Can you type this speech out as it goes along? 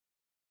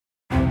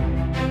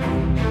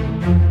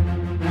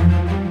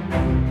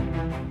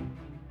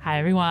Hi,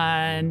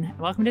 everyone.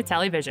 Welcome to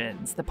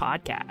Televisions, the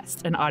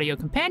podcast, an audio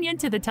companion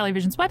to the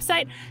Televisions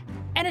website,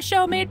 and a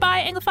show made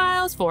by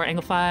Anglophiles for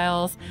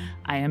Anglophiles.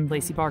 I am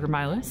Lacey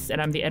Barger-Milas,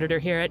 and I'm the editor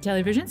here at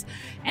Televisions.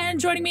 And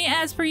joining me,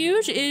 as per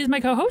usual, is my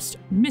co-host,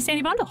 Miss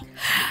Annie Bundle.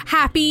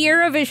 Happy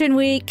Eurovision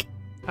week.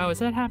 Oh, is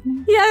that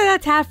happening? Yeah,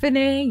 that's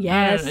happening.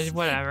 Yes.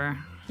 Whatever.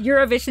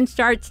 Eurovision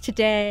starts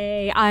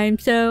today. I'm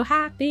so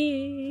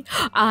happy.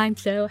 I'm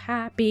so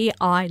happy.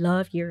 I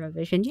love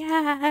Eurovision.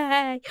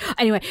 Yay.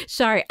 Anyway,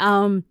 sorry.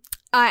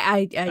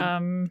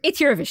 It's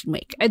Eurovision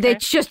week. Okay.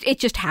 It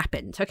just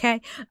happens.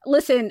 Okay.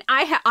 Listen,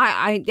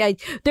 there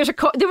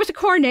was a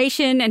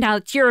coronation, and now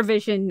it's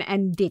Eurovision,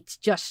 and it's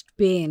just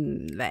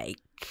been like.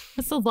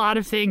 That's a lot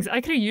of things. I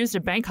could have used a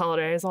bank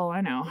holiday, is all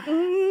I know.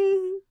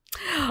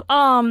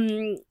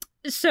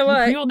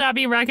 So you will not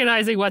be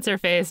recognizing what's her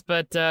face,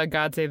 but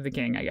God save the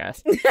king, I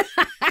guess.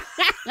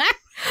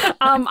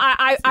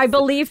 I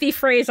believe the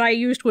phrase I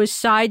used was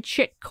side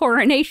chick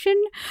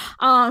coronation.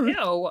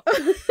 Ew.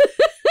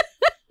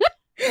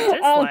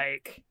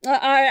 Dislike.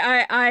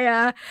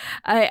 I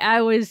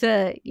was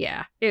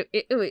yeah.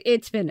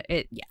 It's been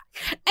yeah.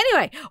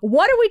 Anyway,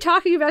 what are we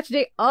talking about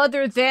today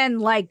other than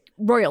like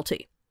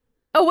royalty?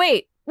 Oh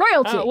wait.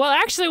 Royalty. Well,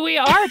 actually, we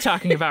are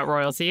talking about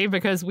royalty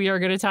because we are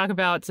going to talk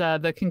about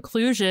the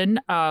conclusion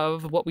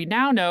of what we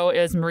now know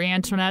is Marie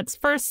Antoinette's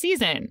first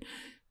season.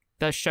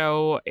 The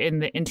show in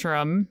the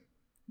interim,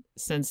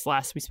 since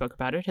last we spoke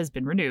about it, has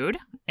been renewed.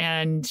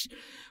 And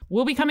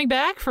we'll be coming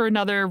back for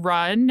another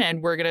run,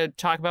 and we're going to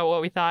talk about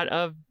what we thought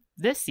of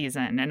this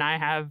season. And I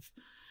have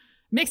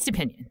mixed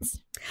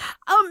opinions.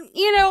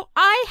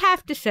 I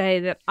have to say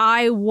that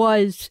I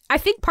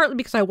think partly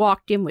because I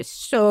walked in with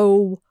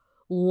so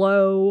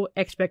low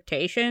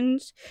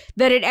expectations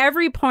that at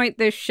every point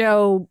this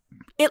show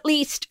at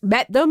least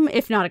met them,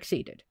 if not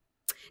exceeded.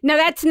 Now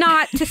that's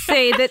not to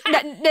say that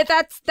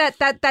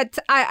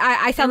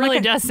I sound it really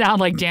like does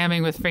sound like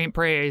damning with faint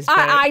praise. But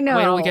I know.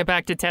 Wait till we get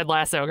back to Ted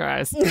Lasso,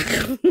 guys.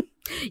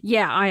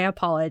 Yeah, I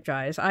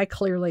apologize. I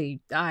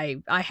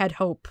had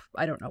hope.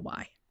 I don't know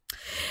why.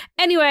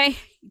 Anyway,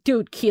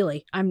 dude,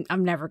 Keeley, I'm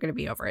never gonna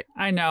be over it.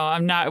 I know,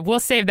 I'm not.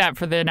 We'll save that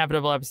for the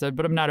inevitable episode,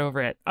 but I'm not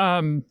over it.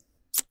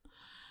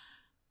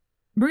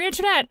 Marie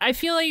Antoinette, I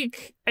feel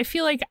like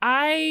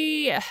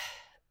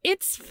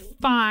it's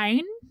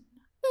fine.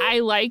 I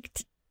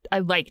liked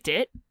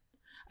it.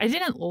 I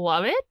didn't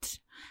love it.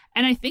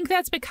 And I think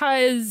that's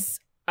because,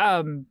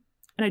 and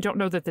I don't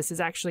know that this is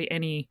actually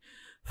any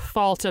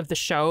fault of the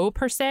show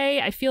per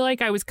se. I feel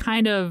like I was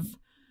kind of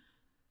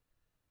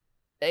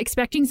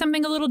expecting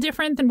something a little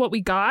different than what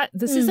we got.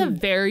 This is a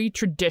very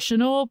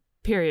traditional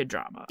period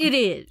drama. It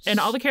is. And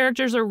all the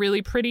characters are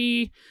really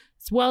pretty.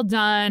 It's well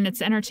done.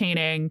 It's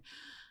entertaining.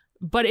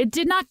 But it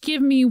did not give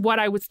me what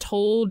I was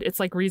told its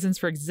like reasons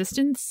for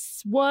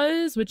existence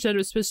was, which said it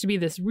was supposed to be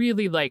this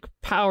really like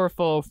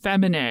powerful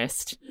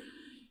feminist,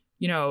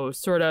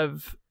 sort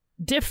of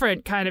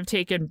different kind of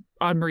take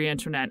on Marie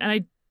Antoinette. And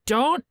I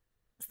don't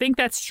think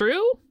that's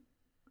true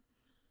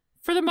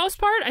for the most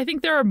part. I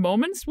think there are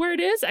moments where it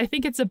is. I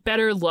think it's a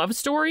better love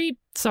story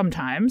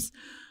sometimes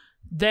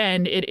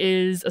than it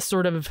is a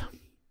sort of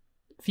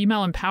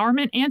female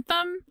empowerment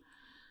anthem.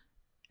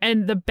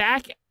 And the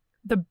back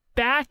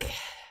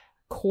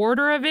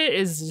quarter of it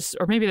is just,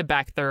 or maybe the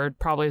back third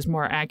probably is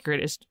more accurate,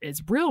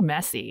 is real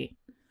messy.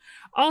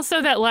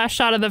 Also, that last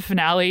shot of the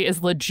finale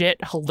is legit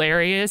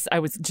hilarious. I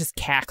was just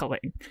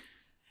cackling.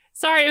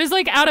 Sorry, it was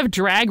like out of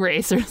Drag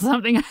Race or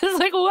something. I was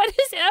like, what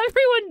is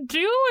everyone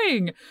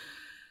doing?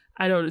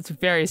 It's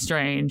very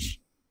strange.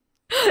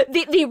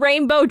 The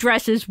rainbow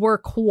dresses were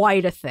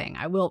quite a thing.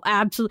 I will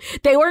absolutely.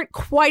 They weren't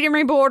quite in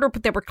rainbow order,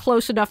 but they were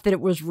close enough that it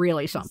was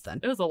really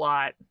something. It was a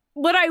lot.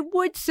 What I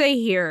would say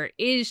here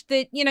is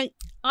that,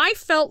 I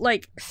felt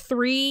like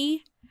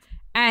 3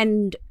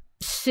 and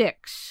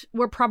 6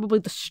 were probably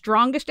the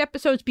strongest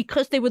episodes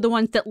because they were the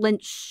ones that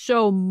lent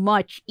so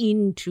much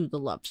into the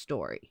love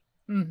story.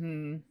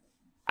 Mm-hmm.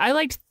 I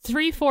liked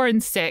 3, 4,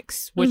 and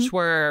 6, which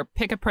were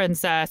Pick a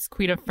Princess,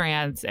 Queen of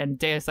France, and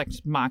Deus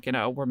Ex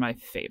Machina were my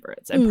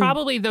favorites. And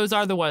probably those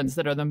are the ones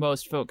that are the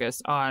most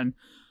focused on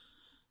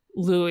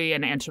Louis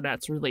and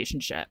Antoinette's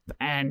relationship.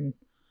 And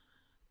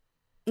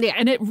yeah,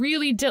 and it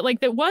really did, like,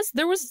 there was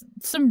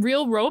some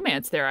real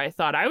romance there, I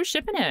thought. I was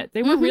shipping it.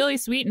 They were really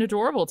sweet and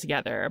adorable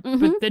together.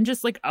 But then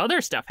just, like,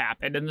 other stuff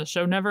happened, and the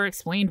show never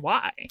explained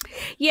why.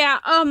 Yeah,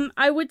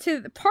 I would say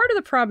that part of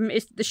the problem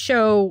is the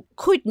show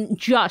couldn't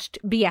just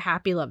be a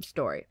happy love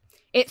story.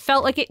 It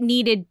felt like it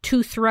needed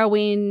to throw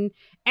in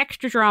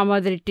extra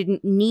drama that it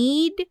didn't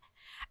need.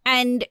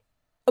 And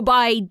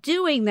by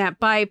doing that,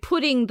 by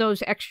putting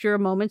those extra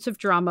moments of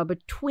drama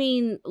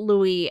between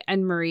Louis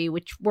and Marie,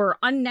 which were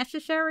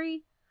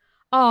unnecessary,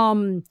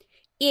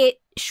 it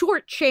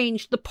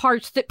shortchanged the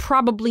parts that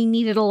probably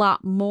needed a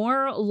lot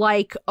more,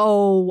 like,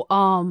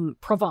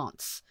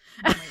 Provence.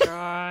 Oh my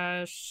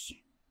gosh.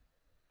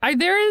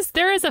 There is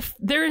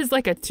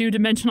like a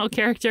two-dimensional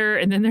character,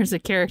 and then there's a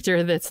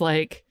character that's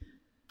like,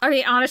 I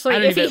mean, honestly,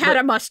 if he had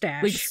a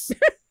mustache. Like,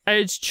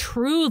 it's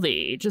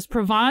truly just,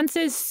 Provence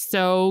is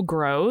so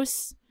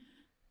gross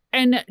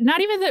And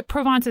not even that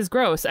Provence is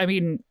gross. I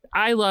mean,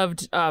 I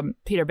loved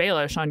Peter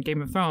Baelish on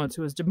Game of Thrones,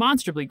 who was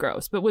demonstrably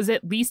gross, but was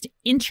at least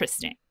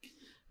interesting.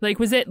 Like,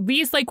 was at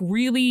least, like,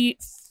 really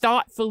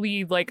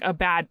thoughtfully, like, a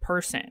bad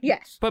person.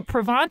 Yes. But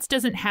Provence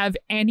doesn't have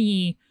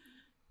anything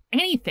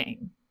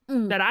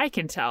that I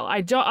can tell.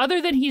 I don't,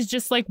 other than he's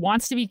just, like,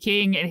 wants to be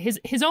king, and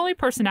his only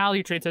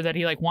personality traits are that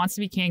he, like, wants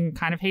to be king,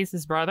 kind of hates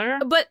his brother.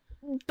 But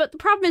the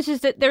problem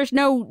is that there's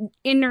no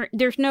inner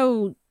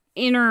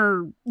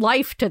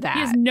life to that. He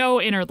has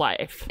no inner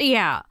life.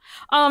 Yeah.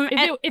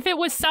 If it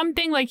was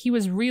something like he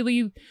was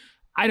really,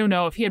 I don't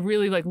know, if he had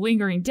really like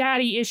lingering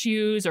daddy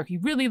issues, or he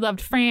really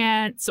loved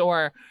France,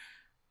 or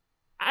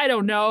I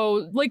don't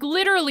know, like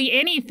literally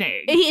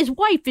anything. His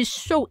wife is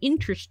so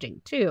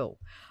interesting too.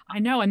 I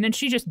know, and then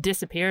she just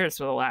disappears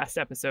for the last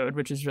episode,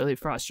 which is really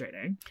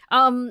frustrating.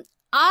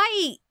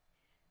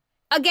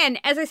 Again,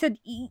 as I said,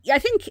 I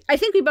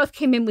think we both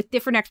came in with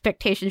different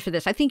expectations for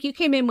this. I think you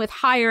came in with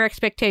higher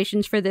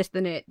expectations for this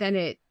than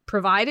it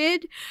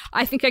provided.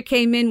 I think I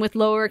came in with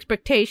lower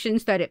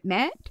expectations that it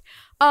met.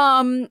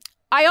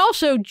 I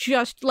also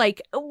just,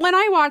 like, when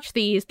I watch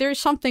these, there's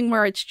something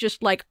where it's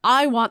just like,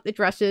 I want the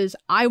dresses,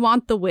 I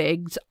want the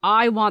wigs,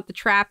 I want the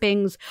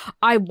trappings,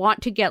 I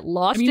want to get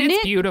lost in it.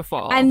 It's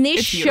beautiful. And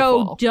this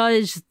show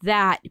does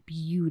that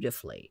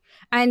beautifully.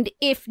 And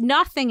if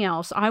nothing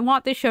else, I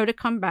want this show to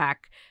come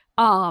back.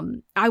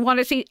 I want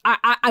to see,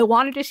 I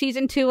wanted a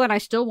season 2 and I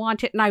still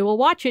want it, and I will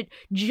watch it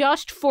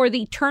just for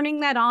the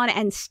turning that on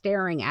and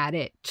staring at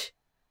it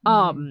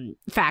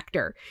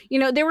factor. You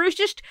know, there was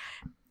just,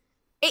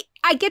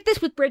 I get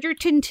this with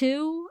Bridgerton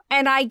too,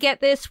 and I get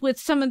this with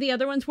some of the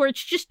other ones where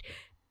it's just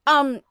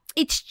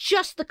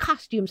the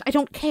costumes. I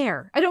don't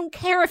care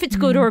if it's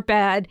good or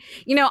bad.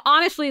 You know,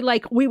 honestly,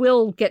 like, we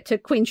will get to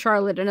Queen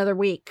Charlotte another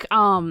week.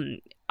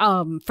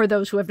 For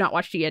those who have not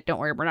watched it yet, don't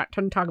worry, we're not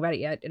going to talk about it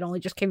yet. It only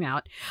just came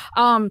out.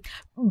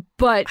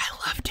 But I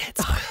loved it.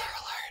 Spoiler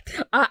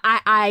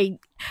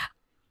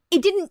alert.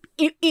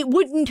 It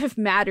wouldn't have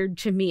mattered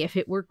to me if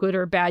it were good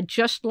or bad,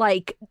 just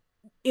like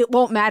it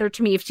won't matter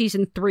to me if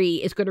season 3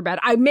 is good or bad.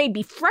 I may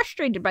be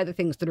frustrated by the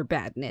things that are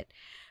bad in it,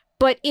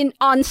 but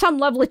on some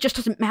level, it just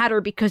doesn't matter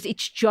because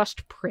it's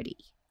just pretty.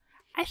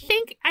 I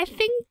think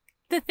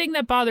the thing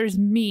that bothers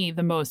me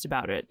the most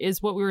about it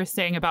is what we were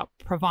saying about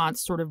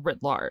Provence sort of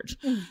writ large.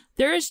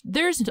 There's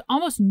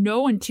almost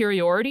no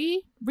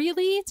interiority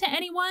really to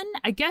anyone.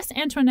 I guess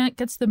Antoinette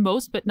gets the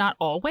most, but not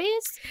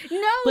always.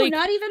 No, like,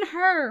 not even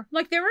her.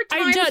 Like, there were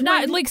times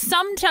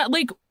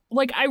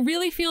I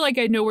really feel like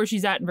I know where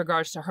she's at in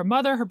regards to her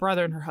mother, her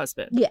brother, and her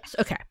husband. Yes,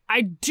 okay.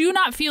 I do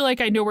not feel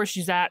like I know where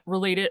she's at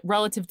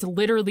relative to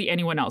literally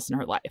anyone else in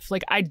her life.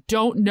 Like, I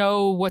don't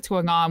know what's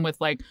going on with,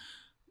 like,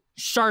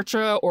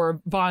 Chartres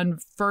or Von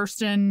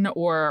Fursten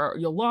or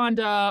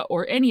Yolanda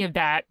or any of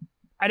that.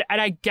 And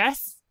I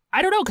guess,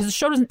 I don't know, because the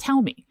show doesn't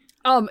tell me.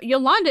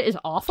 Yolanda is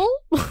awful.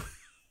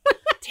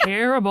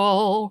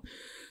 Terrible.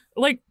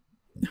 Like,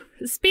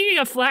 speaking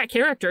of flat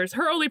characters,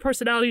 her only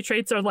personality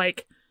traits are,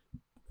 like,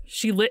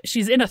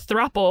 she's in a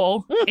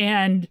throuple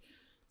and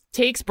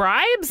takes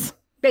bribes?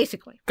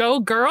 Basically. Go,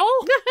 girl?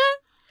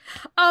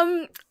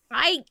 And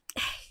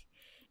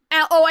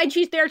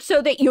she's there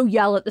so that you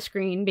yell at the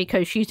screen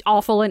because she's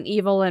awful and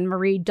evil and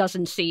Marie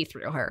doesn't see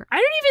through her. I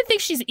don't even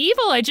think she's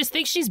evil. I just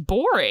think she's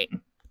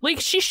boring. Like,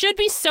 she should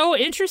be so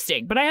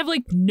interesting, but I have,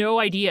 like, no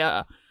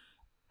idea.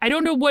 I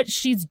don't know what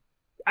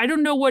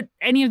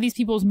any of these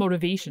people's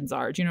motivations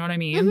are. Do you know what I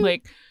mean? Mm-hmm.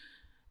 Like,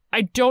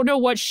 I don't know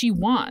what she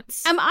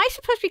wants. Am I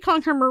supposed to be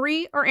calling her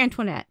Marie or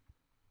Antoinette?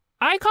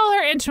 I call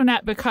her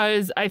Antoinette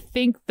because I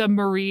think the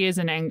Marie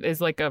is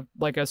like a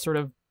sort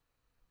of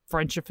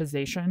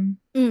Frenchifization.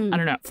 I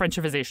don't know.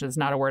 Frenchifization is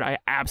not a word. I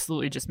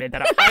absolutely just made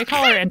that up. I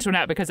call her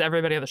Antoinette because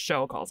everybody on the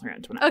show calls her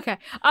Antoinette. Okay.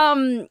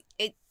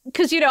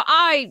 Because,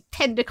 I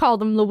tend to call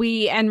them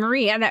Louis and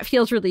Marie, and that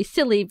feels really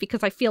silly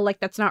because I feel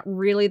like that's not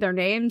really their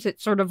names.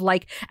 It's sort of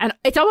like, and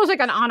it's almost like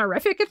an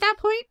honorific at that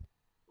point.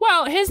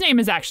 Well, his name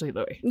is actually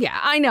Louis. Yeah,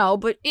 I know,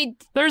 but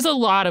there's a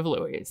lot of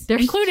Louis,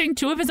 including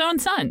 2 of his own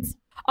sons.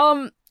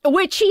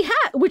 Which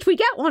we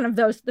get one of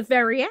those at the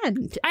very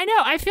end. I know.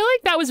 I feel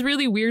like that was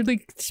really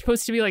weirdly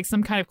supposed to be like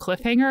some kind of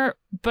cliffhanger,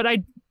 but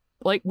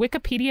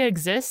Wikipedia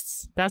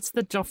exists. That's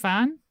the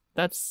Dauphin.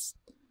 That's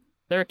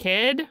their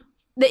kid.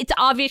 It's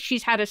obvious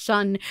she's had a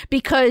son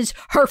because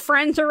her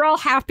friends are all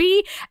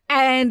happy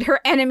and her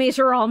enemies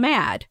are all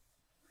mad.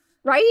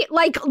 Right?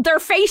 Like, their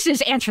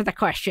faces answer the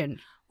question.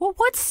 Well,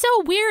 what's so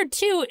weird,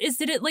 too, is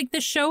that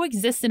the show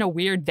exists in a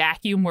weird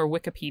vacuum where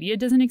Wikipedia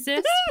doesn't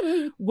exist,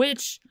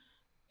 which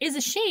is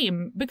a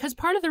shame because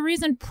part of the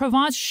reason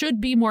Provence should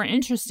be more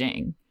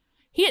interesting.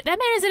 That man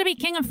is going to be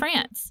king of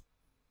France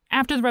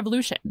after the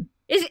revolution.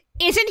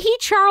 Isn't he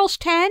Charles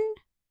X?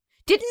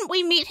 Didn't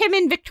we meet him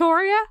in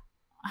Victoria?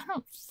 I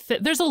don't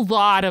there's a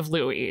lot of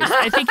Louis.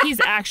 I think he's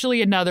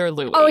actually another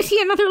Louis. Oh, is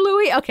he another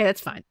Louis? Okay,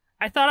 that's fine.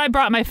 I thought I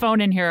brought my phone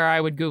in here or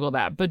I would Google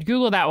that, but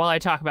Google that while I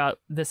talk about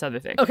this other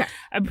thing. Okay.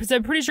 I'm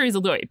pretty sure he's a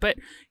Louis, but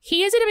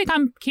he is going to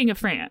become king of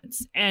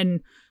France.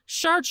 And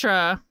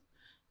Chartres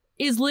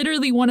is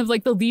literally one of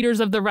the leaders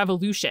of the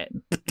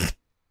revolution.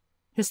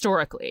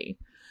 historically.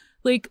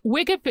 Like,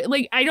 Wikipedia,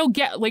 like, I don't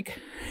get, like,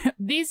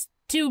 these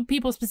two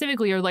people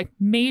specifically are, like,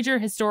 major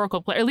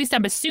historical players. At least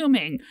I'm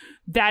assuming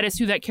that is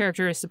who that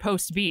character is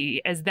supposed to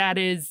be, as that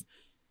is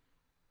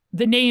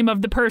the name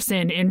of the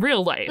person in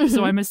real life. Mm-hmm.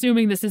 So I'm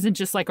assuming this isn't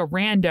just, like, a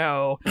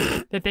rando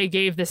that they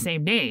gave the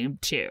same name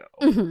to.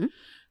 Mm-hmm.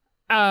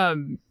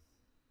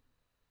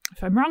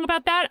 If I'm wrong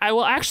about that, I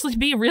will actually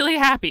be really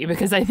happy,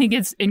 because I think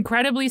it's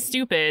incredibly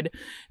stupid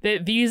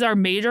that these are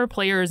major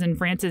players in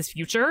France's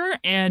future,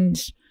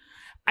 and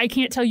I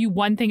can't tell you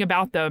one thing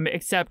about them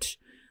except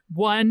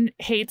one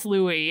hates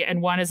Louis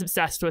and one is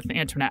obsessed with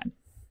Antoinette.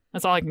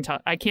 That's all I can tell.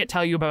 I can't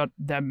tell you about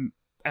them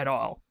at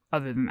all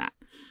other than that.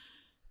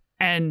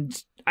 And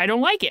I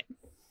don't like it.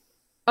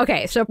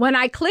 Okay, so when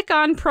I click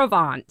on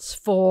Provence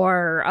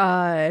for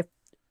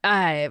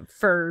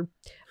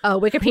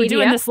Wikipedia. We're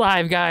doing this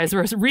live, guys.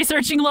 We're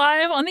researching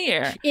live on the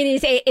air.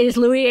 It is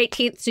Louis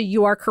XVIII, so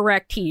you are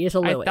correct. He is a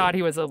Louis. I thought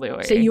he was a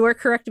Louis. So you are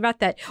correct about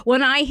that.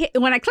 When I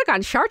click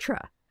on Chartres,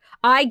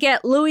 I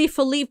get Louis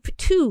Philippe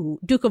II,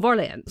 Duke of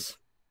Orleans.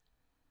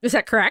 Is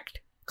that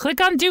correct? Click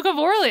on Duke of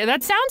Orleans.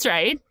 That sounds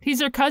right.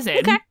 He's her cousin.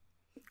 Okay.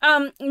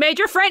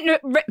 Major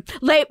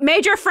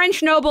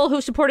French noble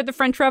who supported the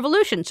French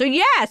Revolution. So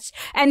yes,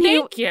 and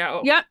thank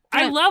you. Yep.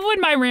 I love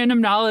when my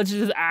random knowledge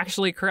is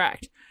actually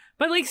correct.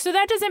 But, like, so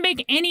that doesn't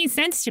make any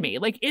sense to me.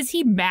 Like, is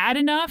he mad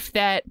enough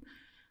that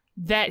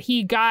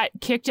he got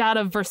kicked out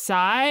of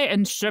Versailles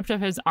and stripped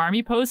of his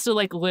army post to,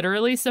 like,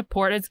 literally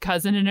support his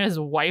cousin and his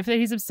wife that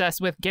he's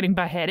obsessed with getting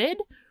beheaded?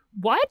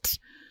 What?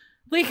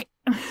 Like,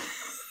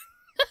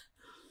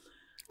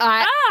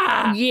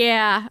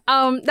 yeah.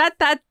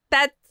 That's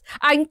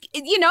and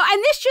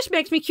this just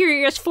makes me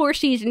curious for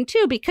season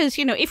 2, because,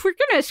 you know, if we're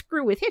gonna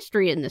screw with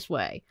history in this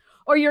way,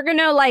 or you're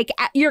gonna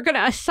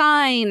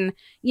assign,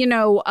 you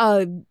know,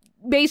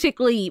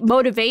 basically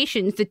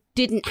motivations that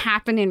didn't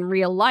happen in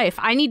real life,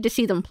 I need to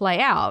see them play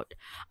out.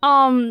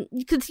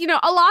 Because, you know,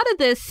 a lot of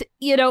this,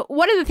 you know,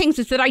 one of the things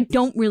is that I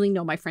don't really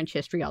know my French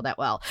history all that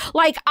well.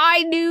 Like,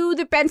 I knew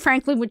that Ben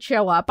Franklin would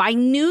show up. I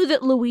knew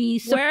that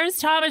Louis... Where's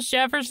Thomas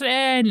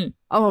Jefferson?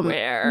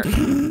 Where?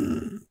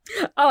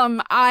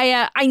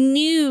 I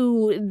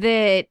knew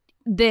that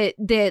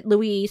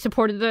Louis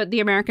supported the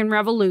American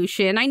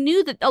Revolution. I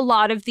knew that a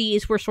lot of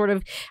these were sort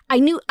of, I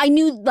knew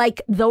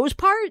like those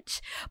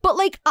parts, but,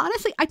 like,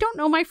 honestly, I don't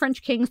know my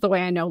French kings the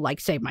way I know, like,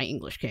 say, my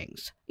English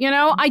kings. You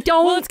know, I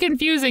don't. Well, it's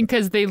confusing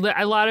because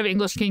a lot of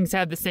English kings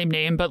have the same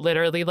name, but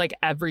literally, like,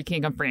 every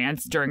king of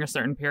France during a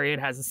certain period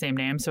has the same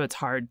name, so it's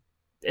hard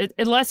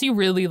unless you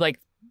really, like,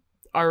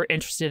 are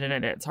interested in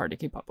it, it's hard to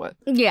keep up with.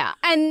 Yeah.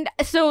 And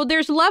so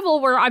there's a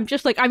level where I'm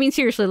just like, I mean,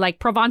 seriously, like,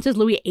 Provence is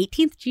Louis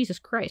XVIII? Jesus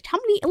Christ. How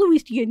many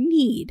Louis do you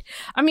need?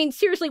 I mean,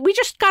 seriously, we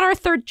just got our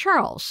third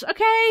Charles,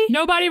 okay?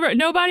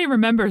 Nobody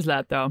remembers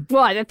that, though.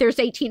 What, that there's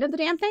 18 of the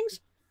damn things?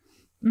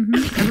 Mm-hmm.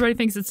 Everybody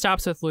thinks it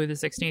stops with Louis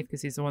XVI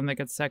because he's the one that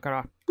gets cut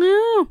off.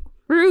 Oh,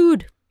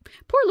 rude.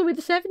 Poor Louis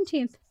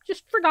XVII.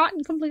 Just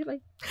forgotten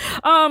completely.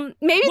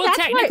 Maybe that's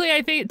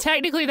I think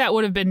technically that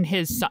would have been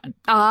his son.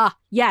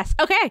 Yes.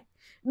 Okay.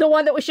 The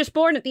one that was just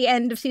born at the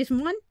end of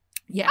season 1?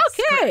 Yes.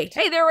 Okay. Correct.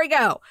 Hey, there we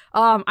go.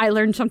 I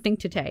learned something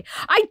today.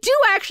 I do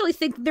actually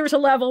think there's a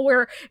level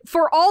where,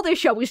 for all this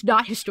show is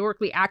not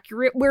historically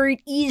accurate, where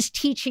it is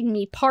teaching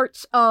me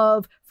parts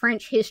of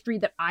French history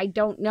that I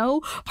don't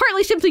know.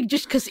 Partly simply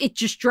just because it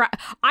just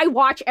I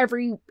watch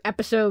every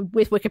episode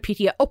with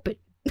Wikipedia open.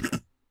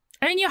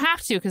 I mean, you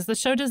have to, because the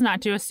show does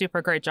not do a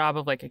super great job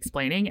of, like,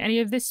 explaining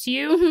any of this to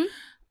you. Mm-hmm.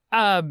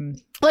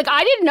 Like,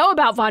 I didn't know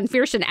about von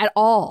Fersen at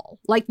all.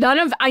 Like,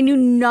 I knew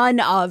none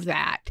of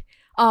that.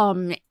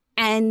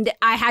 And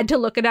I had to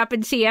look it up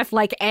and see if,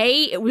 like,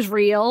 it was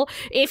real,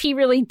 if he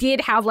really did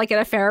have, like, an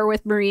affair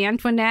with Marie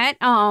Antoinette.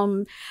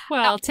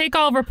 Well, take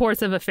all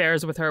reports of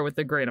affairs with her with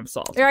a grain of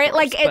salt. Right?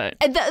 Course, like,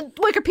 the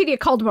Wikipedia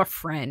called him a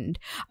friend.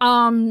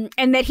 And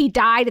that he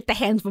died at the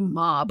hands of a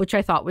mob, which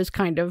I thought was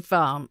kind of,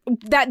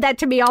 that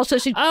to me also...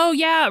 Oh,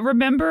 yeah.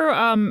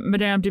 Remember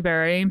Madame du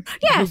Barry?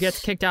 Yes. Who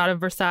gets kicked out of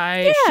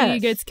Versailles? Yes. She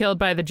gets killed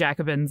by the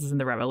Jacobins in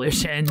the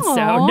Revolution. Aww.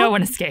 So no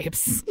one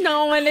escapes.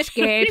 No one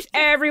escapes.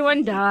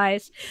 Everyone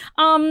dies.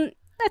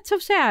 That's so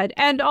sad,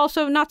 and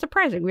also not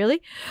surprising,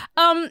 really.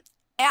 I mean,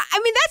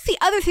 that's the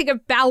other thing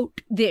about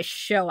this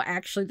show,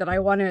 actually, that I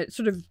want to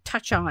sort of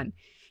touch on,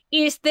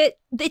 is that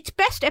its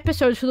best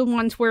episodes are the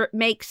ones where it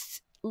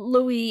makes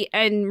Louis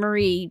and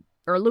Marie,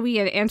 or Louis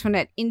and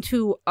Antoinette,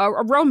 into a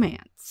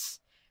romance.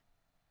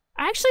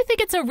 I actually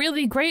think it's a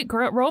really great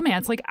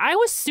romance. Like, I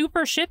was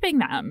super shipping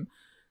them.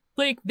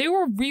 Like, they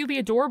were really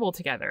adorable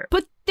together.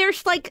 But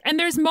there's, like... And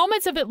there's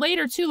moments of it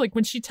later, too, like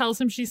when she tells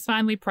him she's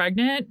finally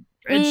pregnant.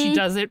 And she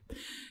does it.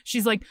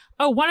 She's like,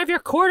 oh, one of your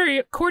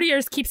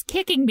courtiers keeps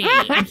kicking me.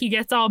 And he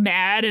gets all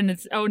mad. And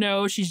it's, oh,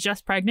 no, she's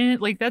just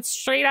pregnant. Like, that's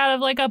straight out of,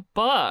 like, a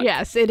book.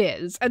 Yes, it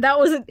is. And that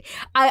wasn't...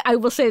 I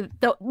will say,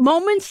 the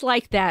moments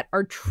like that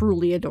are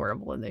truly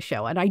adorable in the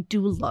show. And I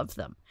do love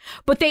them.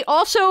 But they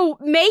also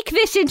make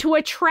this into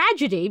a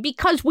tragedy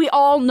because we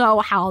all know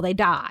how they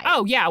die.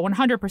 Oh, yeah,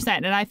 100%.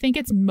 And I think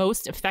it's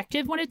most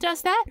effective when it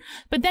does that.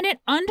 But then it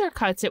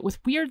undercuts it with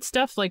weird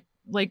stuff like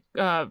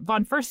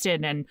Von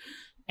Fursten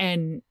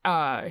and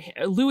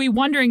Louis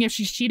wondering if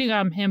she's cheating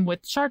on him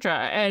with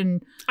Chartra.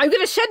 And I'm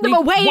going to send them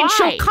away and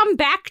she'll come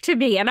back to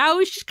me. And I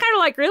was just kind of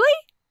like, really?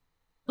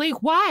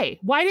 Like, why?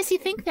 Why does he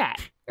think that?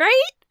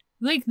 Right?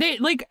 Like,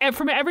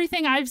 from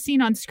everything I've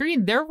seen on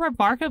screen, they're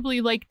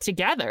remarkably,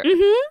 together.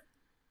 Mm-hmm.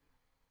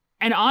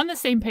 And on the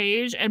same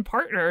page and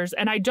partners.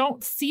 And I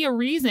don't see a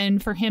reason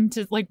for him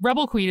to,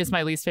 Rebel Queen is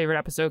my least favorite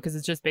episode because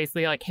it's just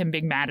basically, him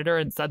being mad at her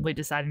and suddenly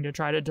deciding to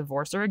try to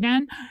divorce her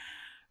again.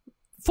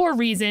 For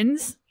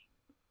reasons.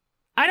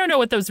 I don't know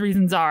what those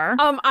reasons are.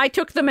 I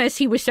took them as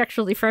he was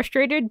sexually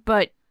frustrated,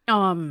 but,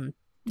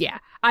 yeah.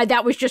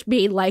 That was just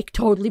me,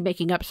 totally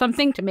making up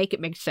something to make it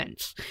make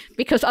sense.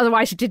 Because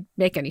otherwise it didn't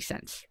make any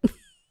sense.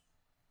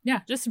 Yeah,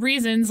 just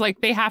reasons,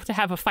 they have to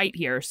have a fight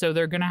here, so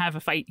they're gonna have a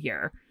fight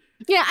here.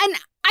 Yeah, and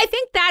I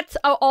think that's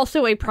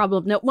also a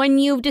problem, that when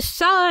you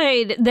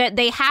decide that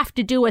they have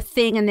to do a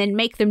thing and then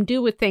make them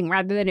do a thing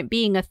rather than it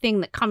being a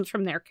thing that comes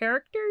from their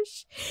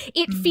characters,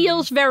 it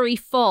feels very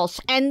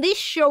false. And this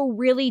show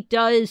really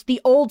does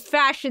the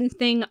old-fashioned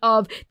thing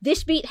of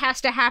this beat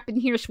has to happen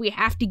here, so we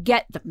have to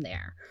get them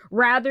there,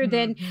 rather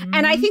than...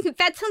 And I think that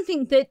that's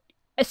something that,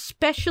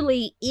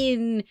 especially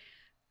in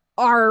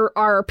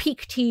our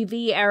peak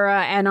TV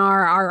era and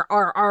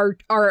our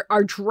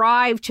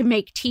drive to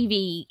make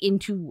TV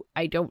into,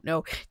 I don't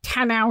know,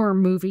 10-hour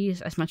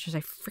movies, as much as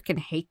I freaking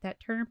hate that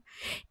term,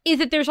 is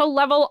that there's a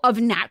level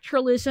of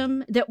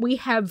naturalism that we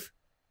have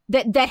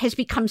that has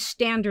become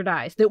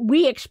standardized, that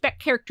we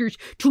expect characters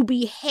to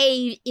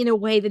behave in a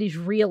way that is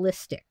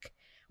realistic.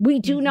 We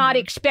do not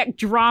expect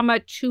drama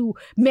to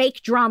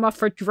make drama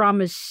for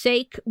drama's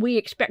sake. We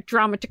expect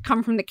drama to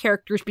come from the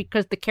characters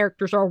because the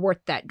characters are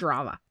worth that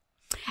drama.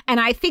 And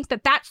I think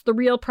that that's the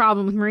real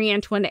problem with Marie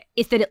Antoinette,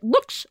 is that it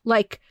looks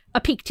like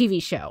a peak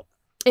TV show.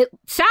 It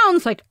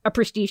sounds like a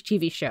prestige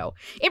TV show.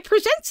 It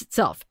presents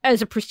itself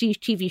as a prestige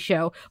TV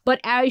show, but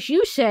as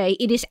you say,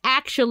 it is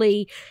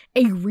actually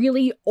a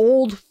really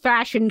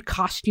old-fashioned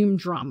costume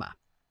drama.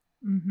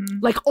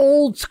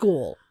 Old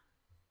school.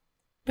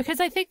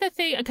 Because I think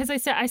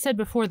I said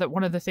before that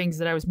one of the things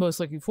that I was most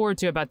looking forward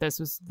to about this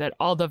was that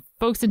all the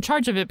folks in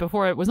charge of it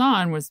before it was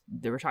on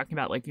they were talking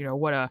about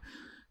what a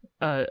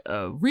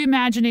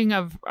reimagining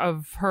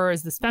of her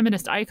as this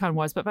feminist icon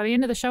was. But by the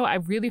end of the show, I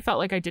really felt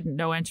like I didn't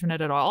know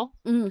Antoinette at all.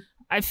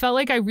 I felt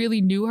like I really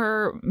knew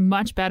her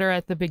much better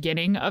at the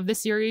beginning of the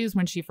series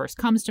when she first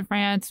comes to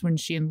France, when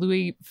she and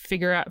Louis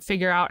figure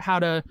out how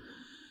to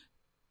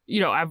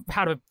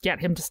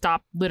get him to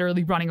stop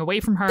literally running away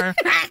from her.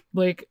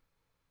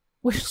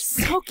 Which is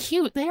so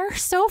cute. They are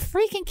so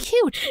freaking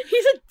cute.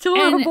 He's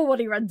adorable when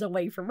he runs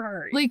away from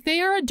her.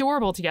 They are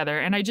adorable together.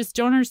 And I just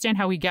don't understand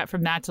how we get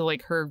from that to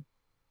her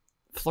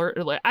flirt.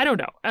 I don't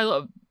know. I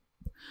love.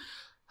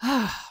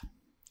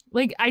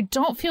 I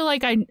don't feel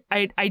like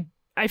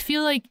I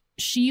feel like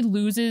she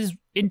loses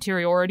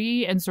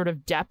interiority and sort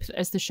of depth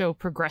as the show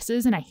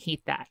progresses. And I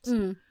hate that.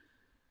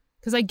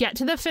 Because I get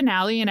to the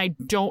finale and I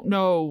don't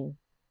know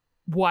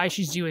why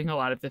she's doing a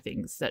lot of the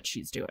things that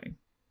she's doing.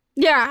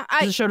 Yeah,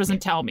 the show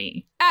doesn't tell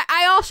me.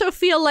 I also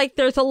feel like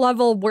there's a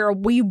level where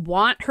we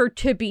want her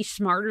to be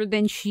smarter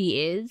than she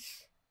is.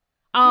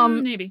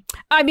 Maybe.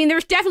 I mean,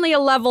 there's definitely a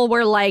level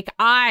where,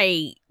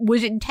 I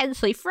was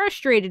intensely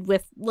frustrated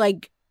with,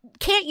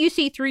 can't you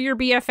see through your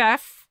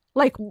BFF?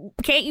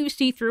 Can't you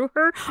see through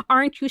her?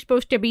 Aren't you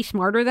supposed to be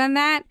smarter than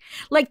that?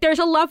 There's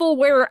a level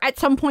where at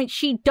some point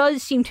she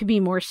does seem to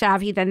be more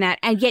savvy than that,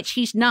 and yet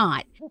she's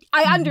not.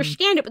 I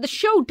understand it, but the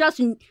show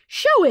doesn't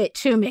show it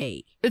to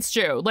me. It's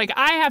true.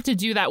 I have to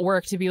do that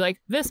work to be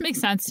this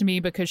makes sense to me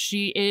because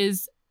she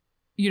is,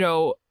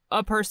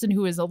 a person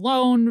who is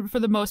alone for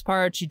the most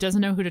part. She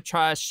doesn't know who to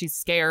trust. She's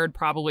scared,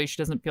 probably. She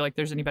doesn't feel like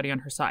there's anybody on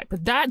her side.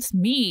 But that's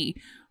me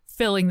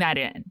filling that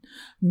in,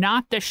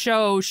 not the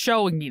show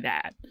showing me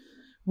that,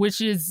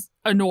 which is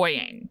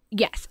annoying.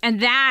 Yes, and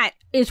that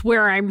is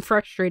where I'm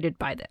frustrated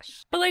by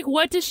this. But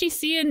what does she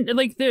see in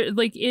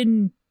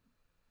in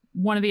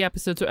one of the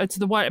episodes? It's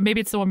the one.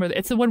 Maybe it's the one where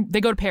it's the one they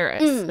go to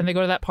Paris and they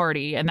go to that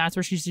party, and that's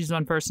where she sees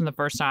Von Fursten the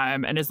first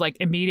time and is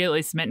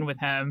immediately smitten with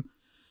him.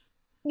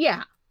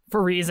 Yeah.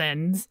 For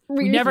reasons.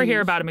 We never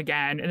hear about him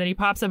again. And then he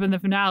pops up in the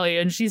finale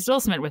and she's still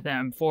smitten with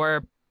him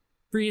for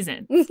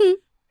reasons.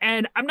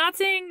 And I'm not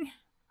saying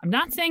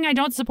I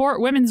don't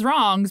support women's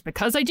wrongs,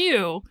 because I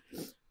do.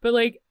 But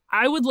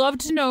I would love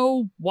to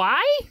know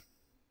why.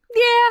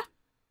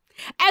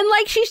 Yeah.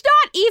 And she's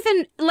not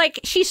even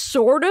she's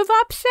sort of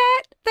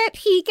upset that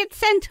he gets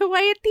sent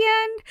away at the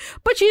end,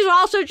 but she's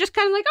also just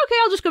kind of okay,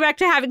 I'll just go back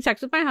to having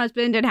sex with my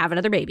husband and have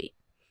another baby.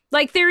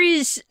 There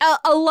is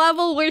a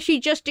level where she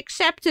just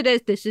accepts it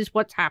as this is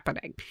what's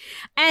happening.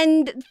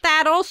 And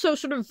that also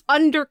sort of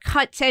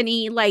undercuts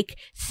any,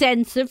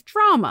 sense of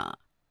drama.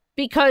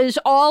 Because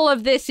all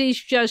of this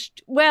is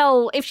just,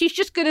 well, if she's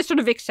just going to sort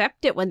of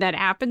accept it when that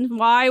happens,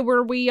 why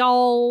were we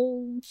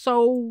all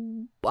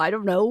so, I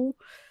don't know,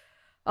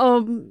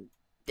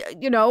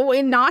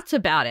 in knots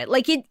about it.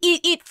 Like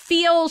it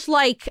feels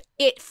like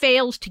it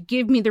fails to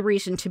give me the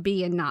reason to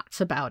be in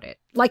knots about it.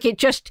 Like it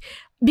just,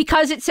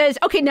 because it says,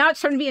 okay, now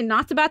it's time to be in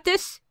knots about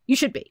this, you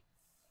should be.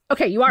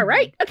 Okay, you are,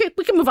 right? Okay,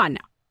 we can move on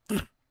now.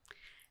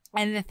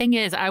 And the thing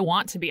is, I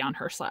want to be on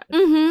her side.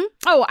 Mm-hmm.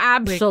 Oh,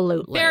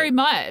 absolutely. Like, very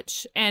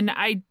much. And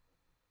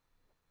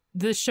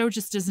the show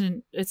just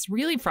doesn't, it's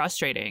really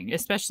frustrating,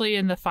 especially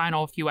in the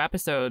final few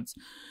episodes,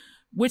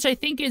 which I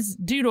think is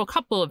due to a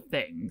couple of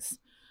things.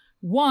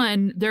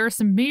 One, there are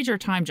some major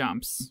time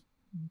jumps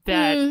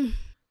that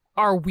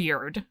are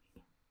weird.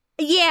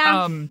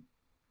 Yeah.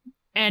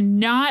 And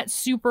not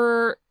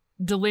super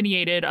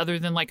delineated other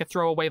than like a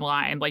throwaway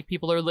line. Like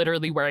people are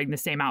literally wearing the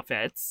same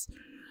outfits.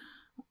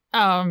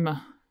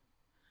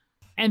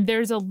 And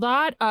there's a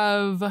lot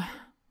of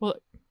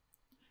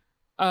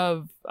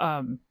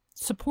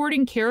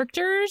supporting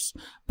characters,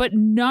 but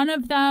none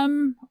of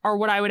them are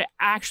what I would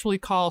actually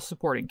call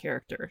supporting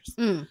characters.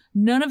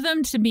 None of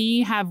them to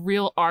me have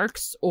real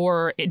arcs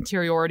or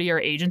interiority or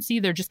agency.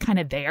 They're just kind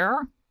of there.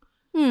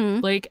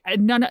 Like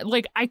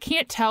I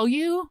can't tell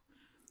you,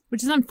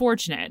 which is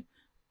unfortunate.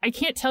 I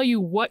can't tell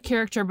you what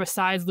character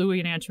besides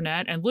Louis and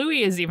Antoinette, and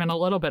Louis is even a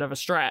little bit of a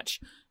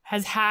stretch,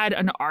 has had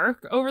an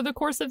arc over the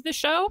course of the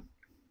show.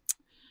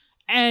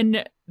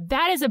 And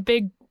that is a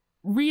big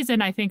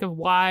reason, I think, of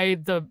why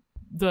the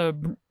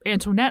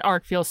Antoinette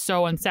arc feels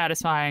so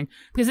unsatisfying,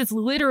 because it's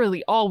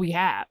literally all we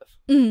have.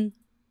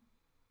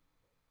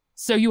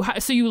 So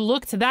you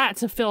look to that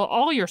to fill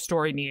all your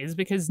story needs,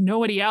 because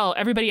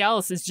everybody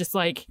else is just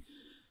like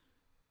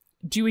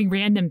doing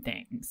random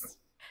things.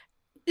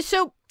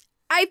 So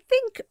I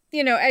think,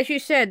 as you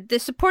said, the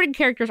supporting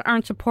characters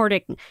aren't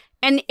supporting,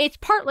 and it's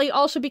partly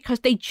also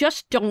because they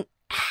just don't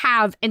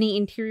have any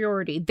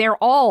interiority. They're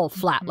all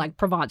flat, like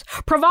Provence.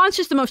 Provence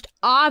is the most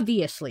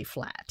obviously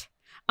flat.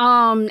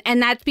 And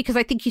that's because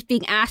I think he's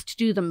being asked to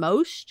do the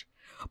most.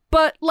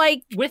 But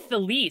like, with the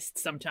least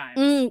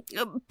sometimes.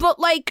 But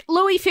like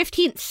Louis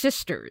XV's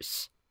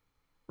sisters,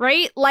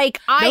 right? Like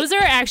those are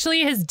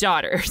actually his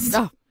daughters.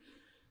 Oh.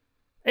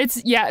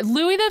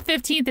 Louis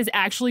XV is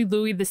actually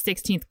Louis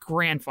XVI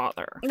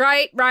grandfather.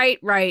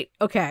 Right.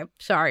 Okay,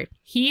 sorry.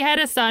 He had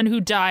a son who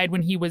died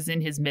when he was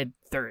in his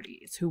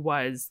mid-30s, who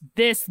was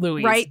this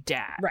Louis's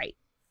dad. Right.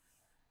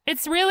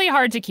 It's really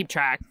hard to keep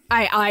track.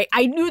 I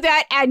knew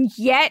that, and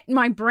yet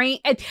my brain...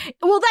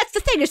 well, that's the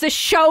thing, is the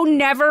show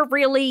never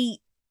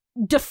really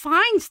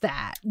defines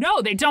that.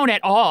 No, they don't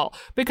at all.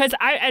 Because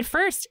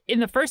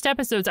in the first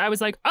episodes, I was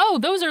like, oh,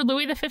 those are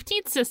Louis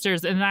XV's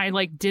sisters. And then I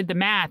like did the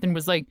math and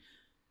was like,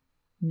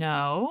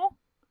 no.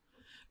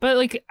 But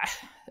like,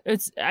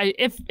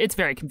 it's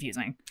very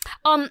confusing.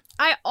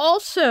 I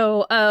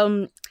also,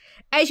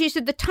 as you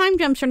said, the time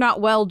jumps are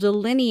not well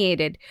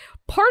delineated.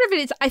 Part of it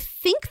is, I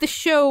think the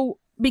show,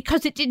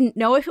 because it didn't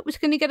know if it was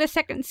going to get a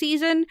second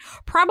season,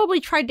 probably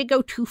tried to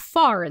go too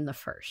far in the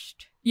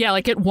first. Yeah,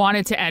 like it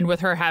wanted to end with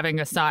her having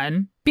a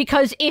son.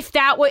 Because if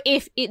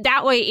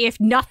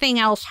nothing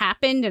else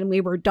happened and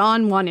we were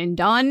done, one and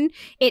done,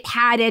 it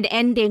had an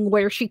ending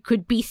where she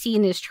could be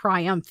seen as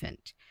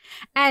triumphant.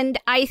 And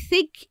I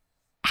think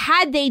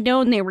had they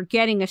known they were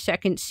getting a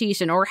second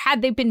season, or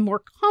had they been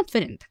more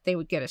confident they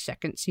would get a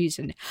second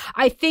season,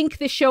 I think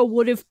the show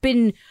would have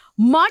been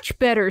much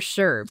better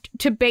served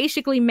to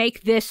basically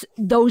make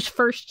those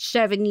first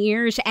 7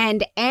 years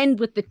and end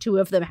with the two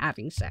of them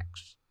having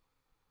sex.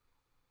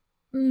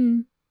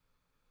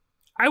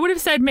 I would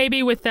have said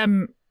maybe with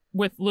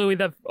Louis,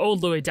 the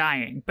old Louis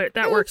dying, but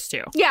that works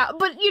too. Yeah,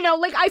 but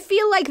I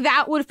feel like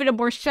that would have been a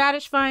more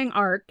satisfying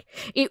arc.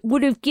 It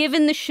would have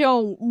given the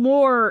show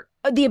more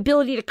the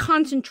ability to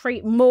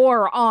concentrate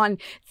more on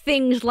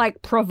things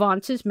like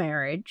Provence's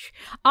marriage.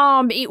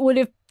 It would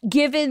have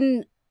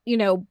given,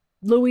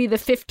 Louis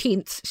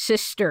XV's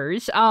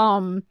sisters,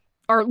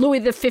 or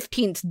Louis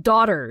XV's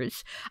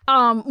daughters,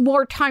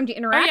 more time to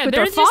interact with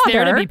their father.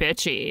 They're just there to be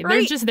bitchy. Right?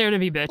 They're just there to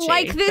be bitchy.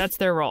 Like that's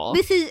their role.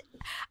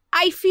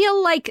 I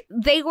feel like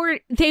they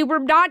were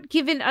not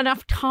given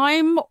enough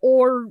time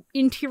or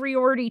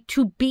interiority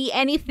to be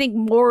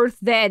anything more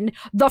than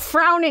the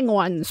frowning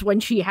ones when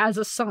she has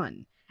a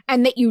son.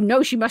 And that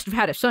she must have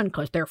had a son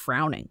because they're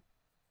frowning.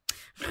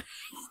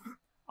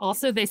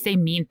 Also, they say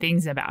mean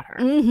things about her.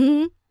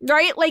 Mm-hmm.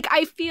 Right? Like,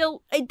 I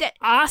feel that...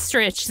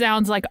 Ostrich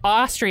sounds like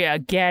Austria.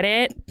 Get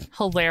it?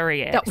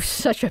 Hilarious. That was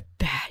such a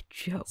bad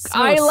joke.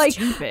 So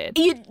stupid.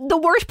 The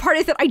worst part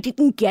is that I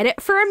didn't get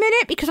it for a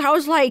minute because I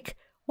was like,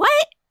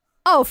 what?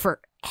 Oh, for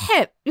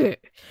him.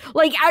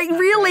 Like, I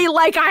really,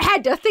 I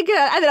had to think of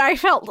that, and then I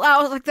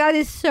was like, that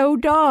is so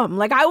dumb.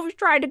 Like, I was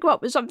trying to come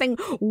up with something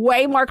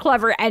way more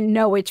clever, and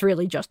no, it's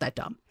really just that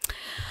dumb.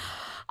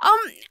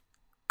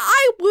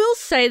 I will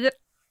say that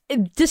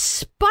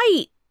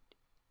despite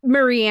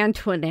Marie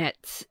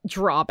Antoinette's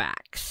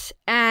drawbacks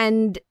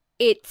and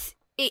its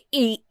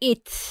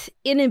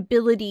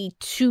inability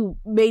to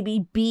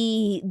maybe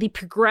be the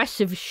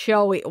progressive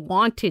show it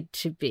wanted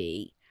to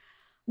be,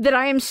 that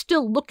I am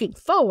still looking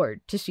forward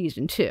to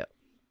season 2.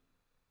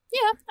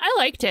 Yeah, I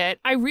liked it.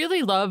 I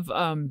really love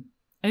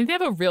I think they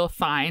have a real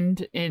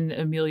find in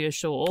Amelia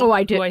Schul. Oh,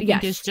 I do. Who I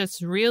think is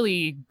just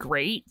really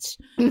great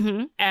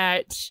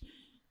at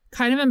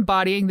kind of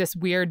embodying this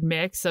weird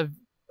mix of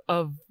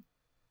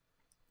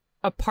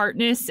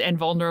apartness and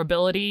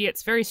vulnerability.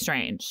 It's very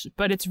strange,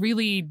 but it's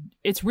really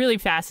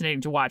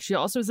fascinating to watch. She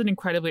also has an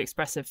incredibly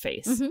expressive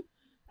face.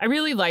 I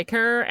really like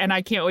her, and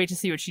I can't wait to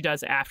see what she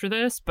does after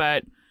this.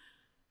 But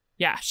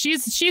yeah,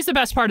 she's the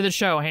best part of the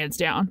show, hands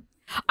down.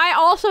 I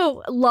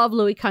also love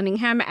Louis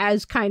Cunningham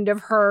as kind of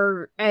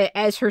her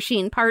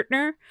scene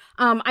partner.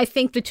 I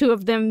think the two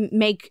of them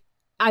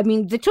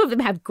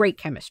have great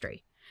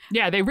chemistry.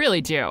 Yeah, they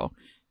really do.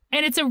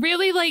 And it's a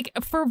really, like,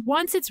 for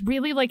once, it's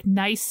really, like,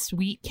 nice,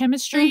 sweet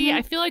chemistry.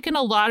 I feel like in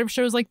a lot of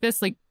shows like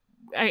this, like,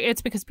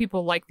 it's because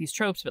people like these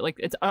tropes, but, like,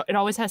 it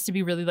always has to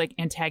be really, like,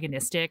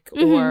 antagonistic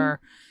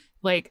or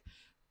I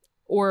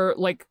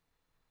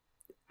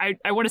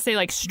want to say,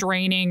 like,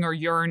 straining or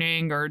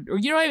yearning or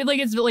you know what I mean? Like,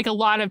 it's, like, a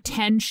lot of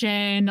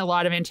tension, a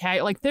lot of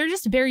like, they're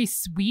just very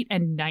sweet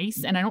and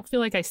nice, and I don't feel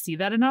like I see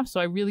that enough, so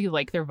I really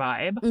like their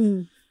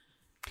vibe.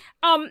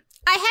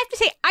 I have to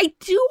say, I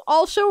do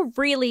also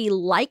really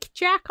like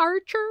Jack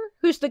Archer,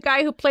 who's the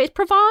guy who plays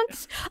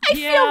Provence. I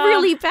feel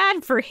really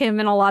bad for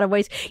him in a lot of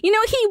ways. You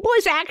know, he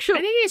was actually...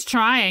 I think he's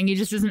trying. He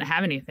just doesn't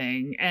have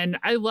anything. And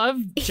I love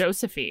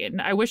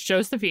Josephine. I wish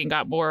Josephine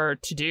got more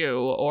to do,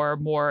 or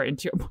more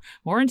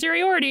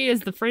interiority is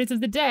the phrase of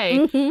the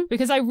day.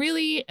 Because I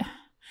really...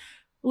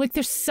 Like,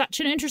 there's such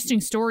an interesting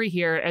story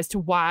here as to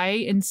why,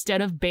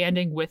 instead of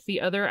banding with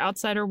the other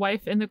outsider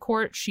wife in the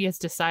court, she has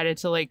decided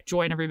to, like,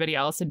 join everybody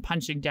else in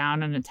punching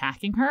down and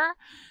attacking her.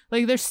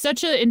 Like, there's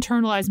such an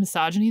internalized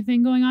misogyny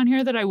thing going on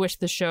here that I wish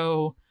the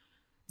show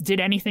did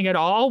anything at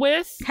all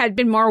with. Had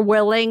been more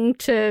willing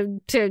to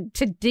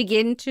dig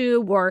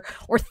into or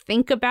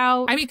think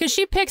about. I mean, because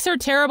she picks her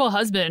terrible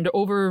husband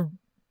over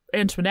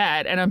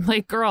Antoinette, and I'm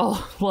like,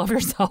 girl, love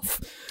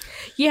yourself.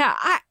 Yeah,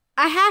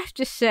 I have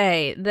to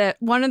say that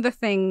one of the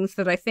things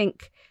that I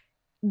think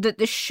that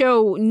the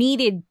show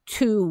needed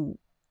to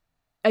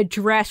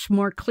address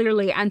more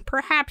clearly, and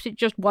perhaps it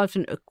just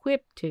wasn't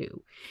equipped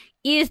to,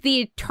 is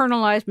the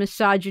internalized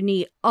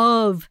misogyny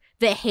of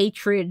the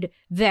hatred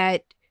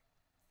that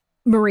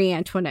Marie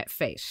Antoinette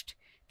faced.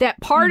 That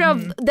part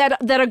of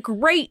that a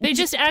great... They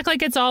just act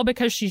like it's all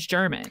because she's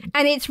German.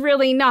 And it's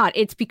really not.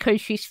 It's because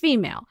she's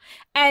female.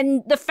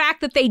 And the fact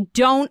that they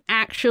don't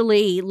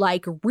actually,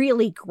 like,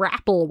 really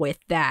grapple with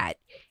that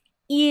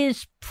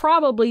is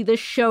probably the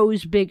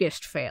show's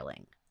biggest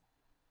failing.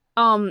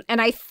 And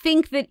I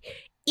think that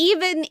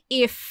even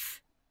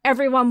if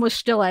everyone was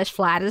still as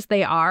flat as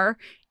they are,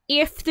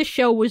 if the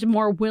show was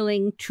more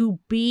willing to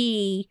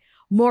be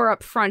more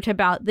upfront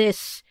about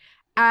this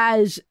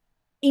as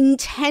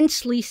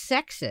intensely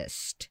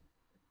sexist,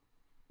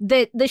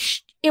 that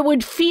it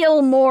would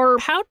feel more...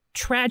 How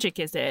tragic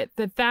is it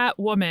that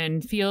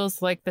woman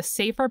feels like the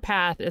safer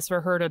path is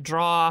for her to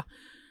draw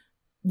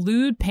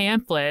lewd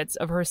pamphlets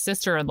of her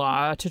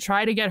sister-in-law to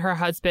try to get her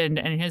husband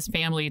and his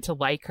family to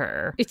like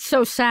her? It's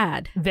so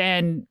sad.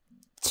 Than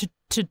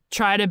to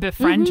try to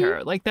befriend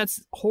her. Like,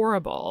 that's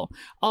horrible.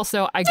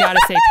 Also, I gotta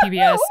say,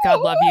 PBS,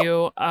 God love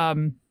you,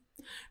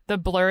 the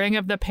blurring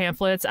of the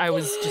pamphlets, I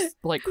was just,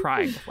 like,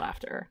 crying with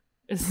laughter.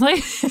 It's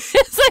like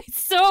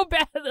so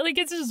bad. Like,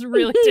 it's just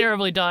really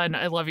terribly done.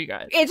 I love you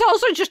guys. It's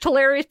also just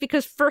hilarious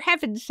because, for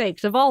heaven's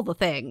sakes, of all the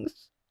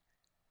things,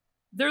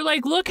 they're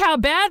like, look how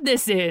bad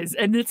this is,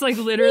 and it's like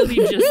literally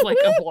just like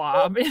a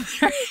blob in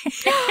there.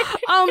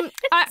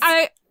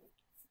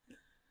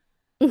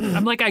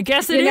 I'm like, I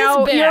guess it is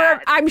bad.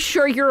 I'm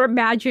sure your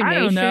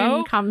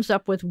imagination comes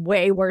up with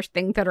way worse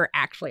things that are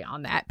actually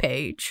on that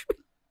page.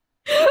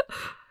 It's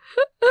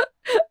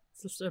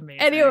just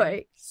amazing.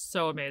 Anyway,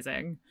 so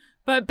amazing.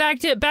 But back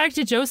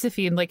to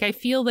Josephine, like, I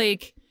feel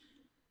like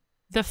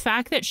the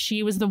fact that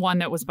she was the one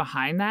that was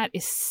behind that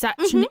is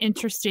such an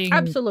interesting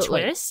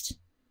twist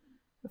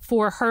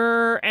for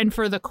her and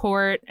for the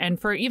court and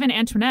for even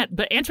Antoinette.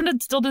 But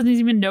Antoinette still doesn't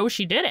even know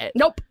she did it.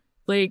 Nope.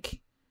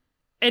 Like,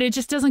 and it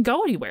just doesn't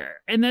go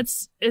anywhere. And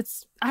it's,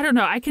 I don't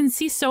know. I can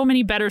see so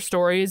many better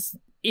stories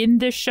in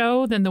this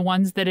show than the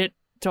ones that it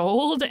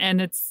told.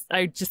 And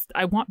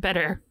I want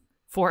better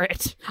for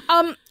it.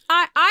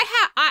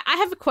 I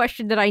have a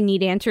question that I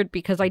need answered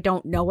because I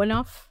don't know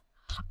enough.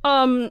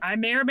 I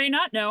may or may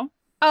not know.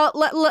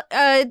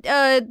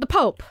 The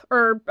Pope,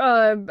 or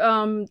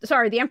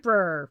the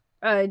Emperor,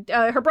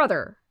 her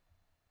brother.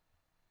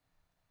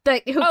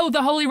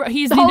 The holy.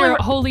 He's neither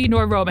holy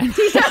nor Roman.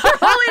 He's neither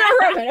holy nor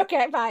Roman.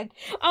 Okay, fine.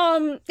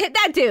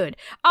 That dude.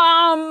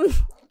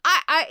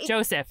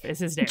 Joseph is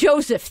his name.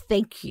 Joseph,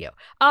 thank you.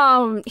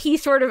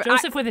 He's sort of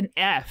Joseph with an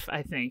F,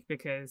 I think,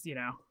 because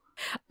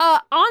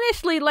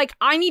honestly, like,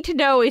 I need to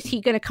know, is he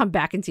going to come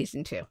back in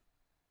season 2?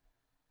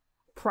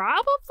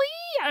 Probably.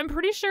 I'm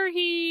pretty sure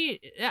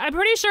he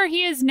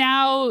is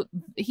now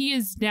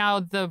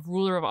the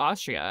ruler of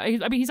Austria.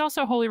 I mean, he's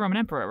also Holy Roman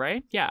Emperor,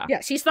 right? Yeah.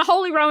 Yes, he's the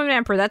Holy Roman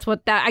Emperor. That's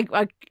what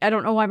I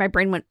don't know why my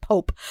brain went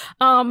Pope.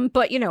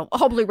 But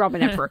Holy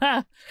Roman Emperor.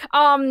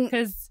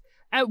 Because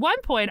At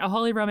one point, a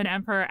Holy Roman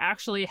Emperor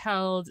actually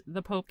held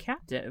the Pope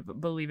captive,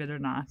 believe it or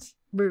not.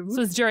 Rude. This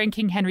was during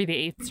King Henry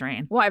VIII's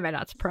reign. Why am I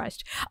not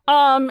surprised?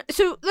 So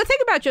the thing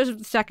about Joseph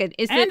II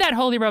is that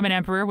Holy Roman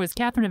Emperor was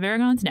Catherine of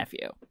Aragon's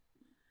nephew.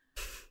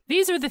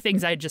 These are the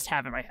things I just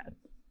have in my head.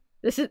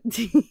 This is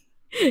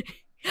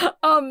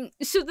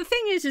so the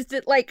thing is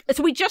that like,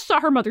 so we just saw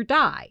her mother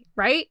die,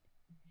 right?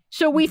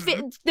 So we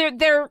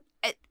they're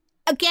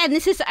again,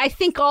 this is I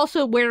think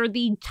also where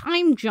the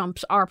time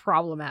jumps are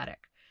problematic.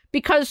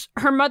 Because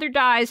her mother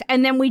dies,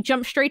 and then we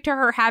jump straight to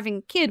her having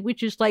a kid,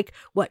 which is like,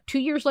 what, 2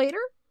 years later?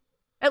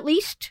 At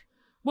least?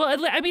 Well,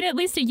 at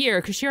least a year,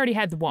 because she already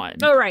had the one.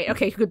 Oh, right.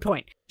 Okay, good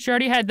point. She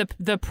already had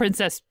the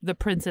Princess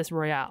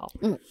Royale.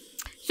 Mm.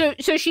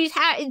 So she's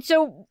had,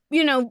 so,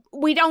 you know,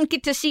 we don't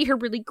get to see her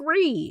really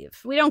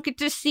grieve. We don't get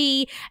to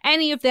see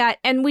any of that,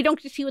 and we don't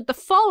get to see what the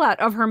fallout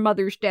of her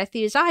mother's death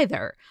is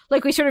either.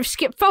 Like, we sort of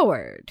skip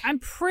forward. I'm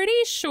pretty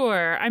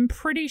sure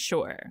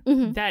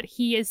that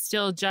he is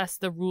still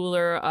just the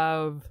ruler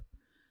of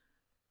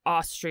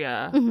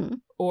Austria,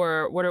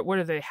 or what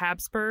are they,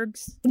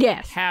 Habsburgs?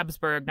 Yes.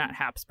 Habsburg, not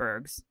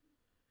Habsburgs.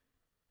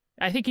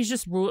 I think he's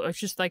just it's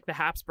just like the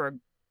Habsburg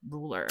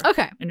ruler.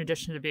 Okay. In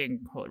addition to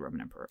being Holy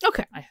Roman Emperor.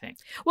 Okay. I think.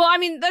 Well, I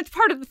mean, that's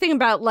part of the thing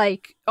about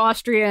like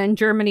Austria and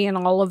Germany and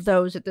all of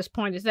those at this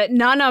point is that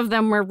none of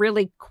them were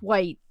really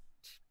quite,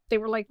 they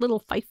were like little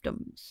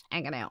fiefdoms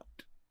hanging out.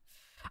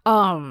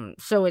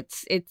 So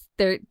it's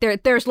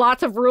there's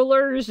lots of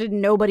rulers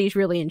and nobody's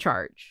really in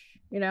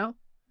charge, you know?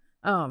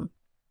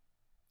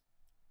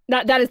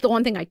 That is the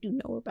one thing I do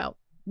know about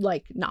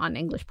like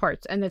non-English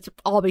parts, and it's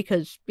all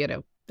because, you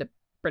know, the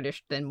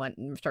British then went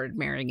and started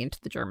marrying into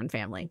the German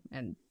family,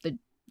 and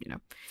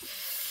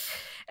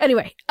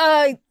anyway,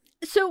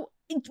 so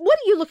what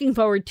are you looking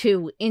forward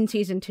to in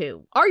season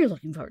 2? Are you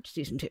looking forward to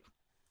season 2?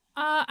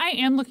 I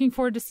am looking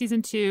forward to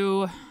season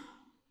 2.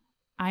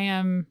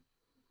 I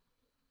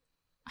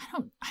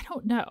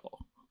don't know.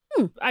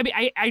 I mean,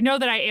 I know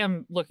that I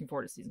am looking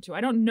forward to season 2. I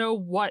don't know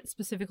what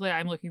specifically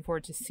I'm looking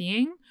forward to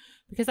seeing,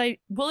 because I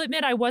will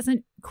admit I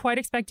wasn't quite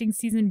expecting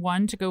season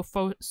 1 to go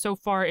so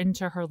far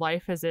into her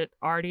life as it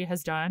already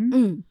has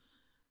done.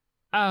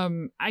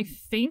 I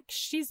think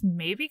she's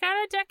maybe got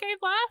a decade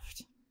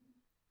left.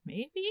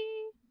 Maybe.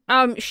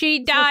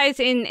 She dies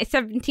in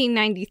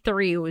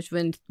 1793 was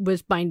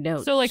my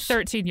notes. So like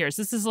 13 years.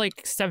 This is like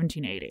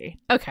 1780.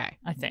 Okay.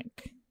 I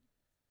think.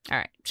 All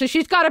right. So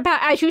she's got about,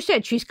 as you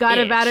said, she's got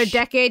about a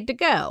decade to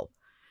go.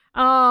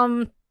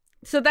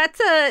 So that's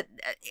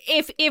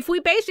if we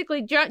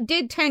basically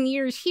did 10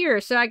 years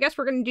here, so I guess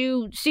we're going to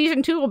do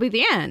season 2 will be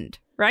the end,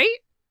 right?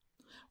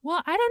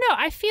 Well, I don't know.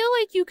 I feel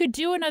like you could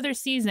do another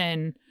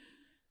season,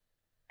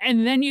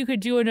 and then you could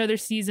do another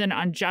season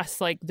on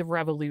just like the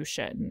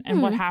revolution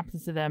and what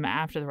happens to them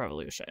after the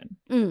revolution.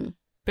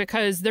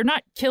 Because they're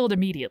not killed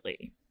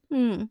immediately.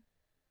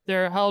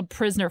 They're held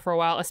prisoner for a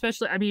while,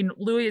 especially, I mean,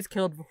 Louis is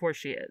killed before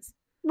she is.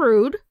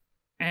 Rude.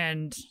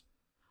 And...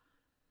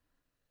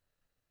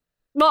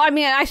 well, I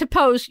mean, I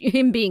suppose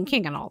him being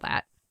king and all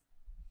that.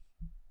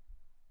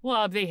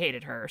 Well, they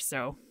hated her,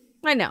 so...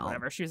 I know.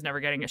 Whatever, she's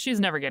never getting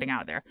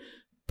out of there.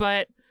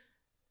 But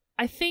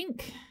I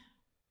think...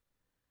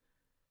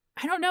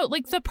 I don't know,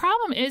 like, the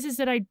problem is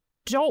that I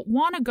don't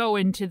want to go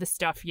into the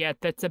stuff yet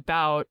that's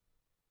about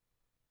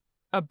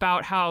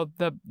how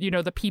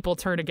the people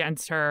turn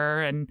against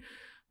her and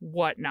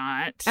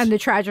whatnot, and the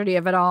tragedy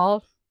of it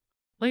all.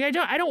 Like, I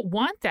don't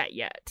want that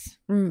yet.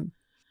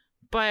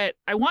 But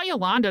I want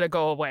Yolanda to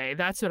go away.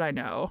 That's what I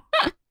know.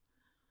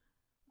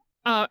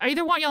 I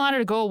either want Yolanda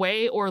to go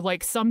away or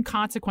like some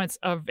consequence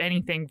of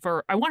anything.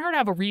 I want her to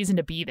have a reason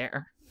to be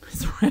there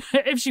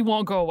if she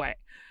won't go away.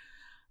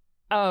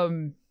 I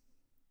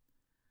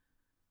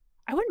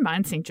wouldn't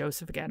mind seeing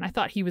Joseph again. I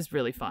thought he was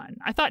really fun.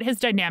 I thought his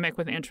dynamic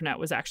with Antoinette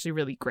was actually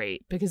really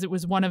great, because it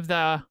was one of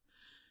the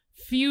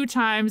few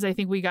times I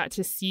think we got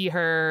to see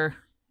her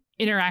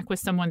interact with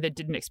someone that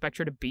didn't expect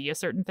her to be a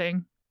certain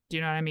thing. Do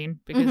you know what I mean?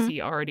 Because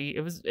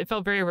it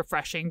felt very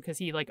refreshing, because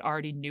he like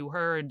already knew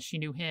her and she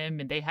knew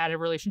him and they had a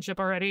relationship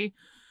already.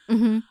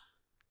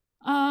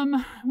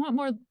 I want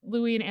more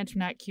Louis and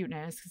Antoinette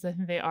cuteness, because I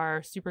think they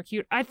are super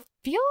cute. I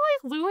feel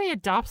like Louis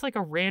adopts like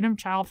a random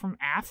child from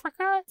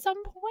Africa at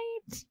some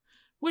point,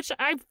 which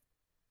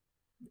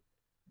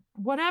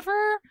whatever.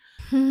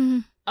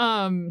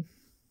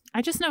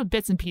 I just know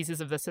bits and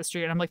pieces of this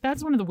history, and I'm like,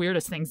 that's one of the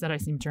weirdest things that I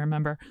seem to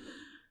remember.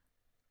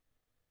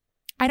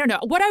 I don't know.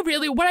 What I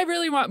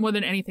really want more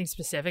than anything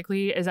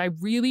specifically is I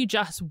really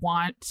just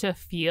want to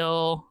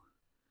feel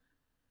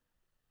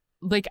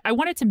like I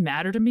want it to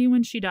matter to me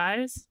when she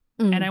dies,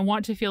 and I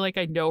want to feel like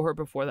I know her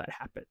before that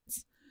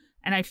happens.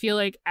 And I feel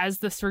like as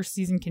this first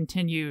season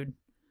continued,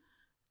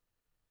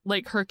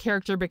 like her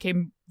character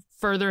became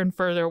further and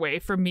further away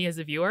from me as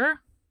a viewer,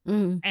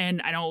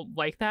 and I don't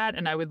like that,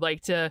 and I would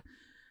like to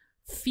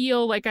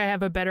feel like I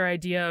have a better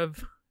idea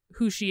of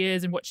who she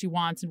is and what she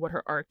wants and what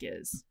her arc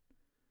is.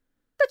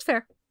 That's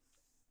fair.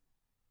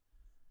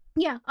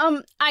 Yeah.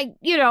 I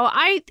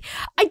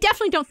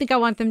definitely don't think I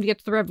want them to get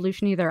to the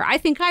revolution either. I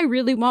think I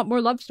really want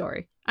more love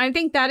story. I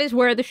think that is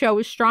where the show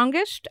is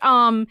strongest.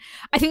 I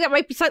think that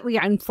might be slightly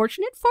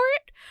unfortunate for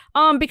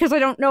it, because I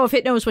don't know if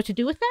it knows what to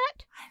do with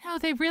that. I know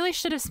they really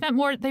should have spent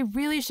more. They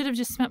really should have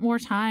just spent more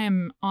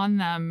time on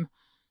them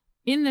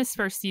in this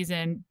first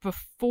season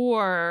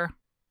before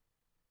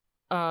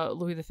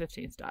Louis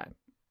XV died,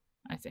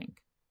 I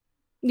think.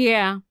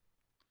 Yeah.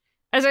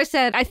 As I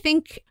said, I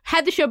think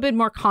had the show been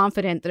more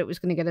confident that it was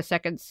going to get a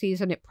second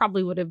season, it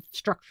probably would have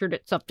structured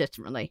itself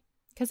differently.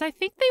 Because I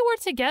think they were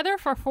together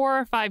for 4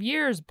 or 5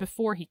 years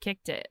before he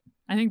kicked it.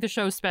 I think the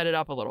show sped it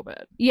up a little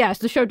bit. Yes,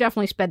 the show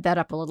definitely sped that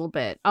up a little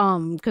bit.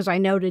 Because I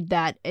noted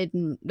that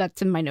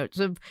that's in my notes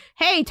of,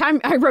 hey,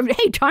 time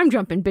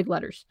jump in big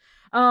letters.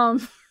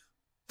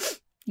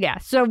 Yeah,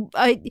 so,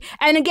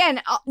 and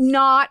again,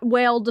 not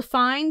well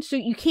defined, so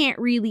you can't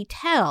really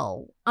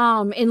tell,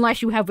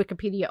 unless you have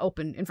Wikipedia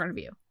open in front of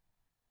you.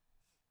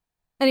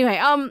 Anyway,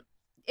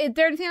 is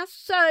there anything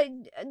else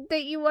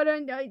that you want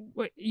to...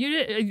 Wait,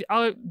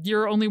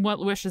 your only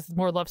wish is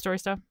more love story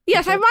stuff?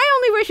 Yes, my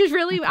only wish is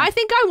really, I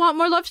think I want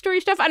more love story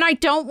stuff, and I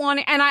don't want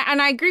to, and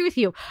I agree with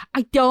you,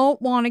 I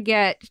don't want to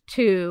get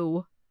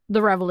to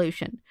the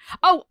revolution.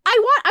 Oh,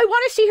 I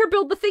want to see her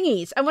build the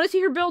thingies. I want to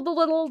see her build the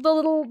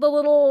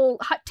little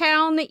hut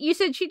town that you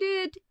said she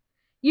did.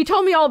 You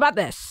told me all about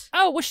this.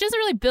 Oh, well, she doesn't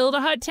really build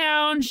a hut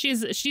town.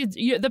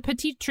 The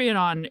Petit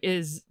Trianon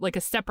is like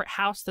a separate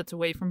house that's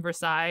away from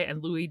Versailles,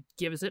 and Louis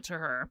gives it to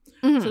her.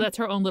 Mm-hmm. So that's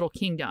her own little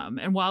kingdom.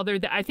 And while they're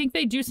I think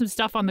they do some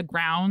stuff on the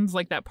grounds,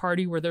 like that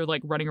party where they're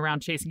like running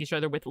around chasing each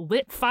other with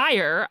lit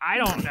fire. I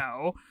don't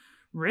know.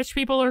 Rich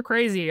people are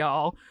crazy,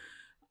 y'all.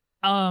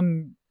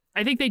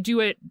 I think they do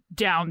it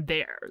down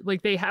there.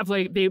 Like they have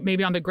they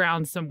maybe on the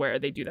ground somewhere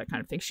they do that kind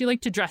of thing. She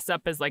liked to dress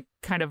up as like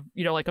kind of,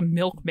 like a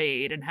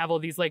milkmaid and have all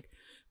these like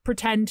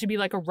pretend to be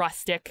like a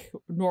rustic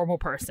normal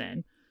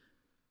person.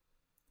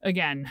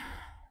 Again,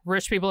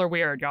 rich people are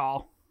weird,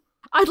 y'all.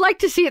 I'd like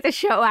to see the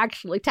show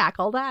actually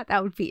tackle that.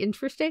 That would be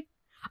interesting.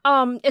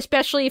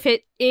 Especially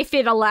if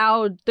it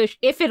allowed the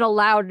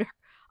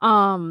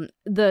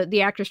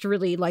actress to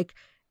really like,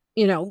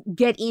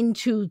 get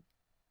into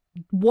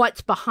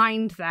what's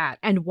behind that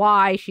and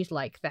why she's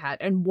like that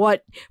and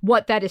what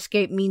that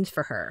escape means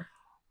for her.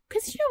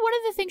 Because one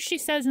of the things she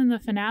says in the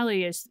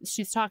finale is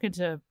she's talking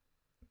to,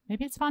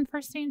 maybe it's Von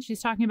Furstein.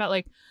 She's talking about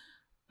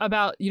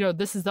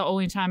this is the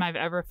only time I've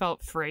ever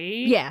felt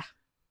free. Yeah.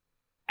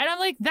 And I'm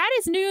like, that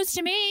is news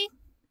to me.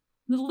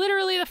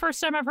 Literally the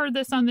first time I've heard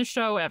this on this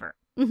show ever.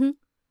 Mm-hmm.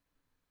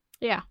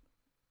 Yeah.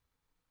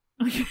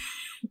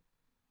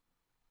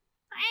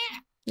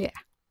 Yeah.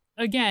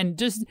 Again,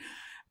 just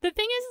the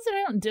thing is that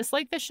I don't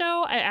dislike the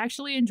show. I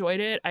actually enjoyed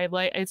it.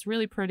 It's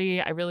really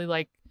pretty. I really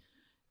like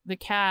the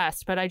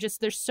cast, but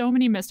there's so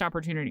many missed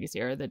opportunities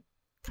here that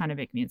kind of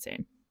make me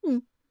insane.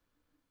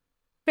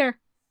 Fair.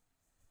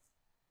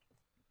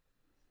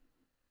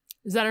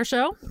 Is that our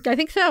show? I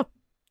think so.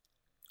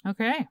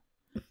 Okay.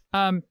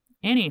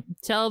 Annie,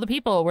 tell the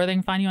people where they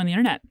can find you on the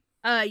internet.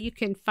 You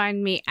can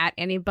find me at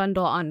Annie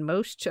Bundle on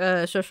most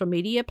social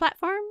media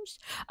platforms.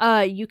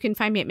 You can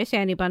find me at Miss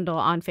Annie Bundle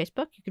on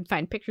Facebook. You can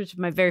find pictures of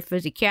my very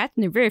fuzzy cats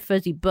and their very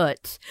fuzzy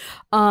butts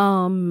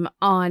on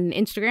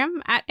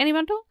Instagram at Annie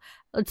Bundle.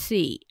 Let's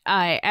see.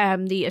 I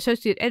am the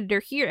associate editor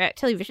here at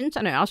Televisions,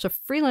 and I also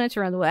freelance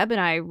around the web, and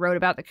I wrote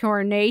about the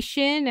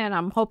coronation, and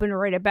I'm hoping to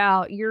write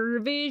about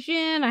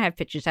Eurovision. I have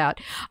pitches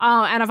out.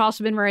 And I've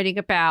also been writing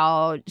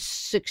about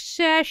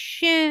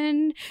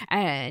Succession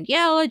and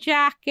Yellow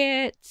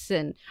Jackets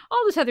and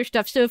all this other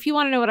stuff. So if you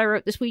want to know what I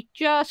wrote this week,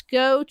 just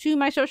go to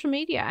my social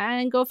media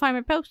and go find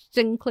my posts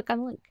and click on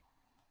the link.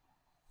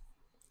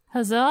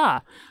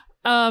 Huzzah.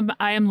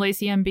 I am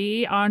Lacey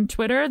MB on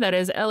Twitter. That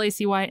is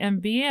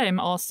LACYMB. I'm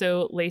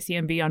also Lacey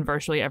MB on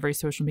virtually every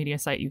social media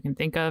site you can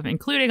think of,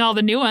 including all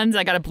the new ones.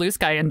 I got a Blue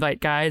Sky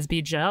invite, guys.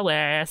 Be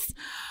jealous.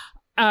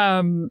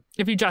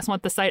 If you just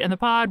want the site and the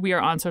pod, we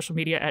are on social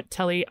media at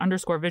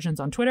Telly_Visions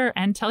on Twitter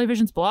and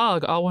Televisions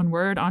blog, all one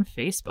word, on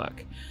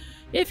Facebook.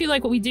 If you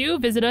like what we do,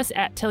 visit us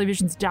at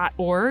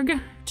televisions.org.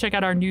 Check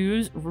out our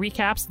news,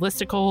 recaps,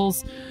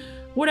 listicles,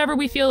 whatever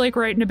we feel like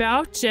writing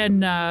about,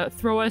 and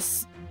throw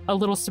us a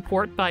little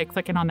support by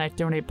clicking on that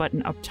donate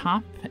button up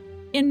top.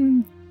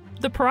 In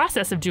the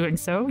process of doing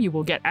so, you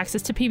will get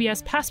access to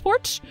PBS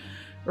Passport,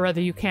 or rather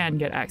you can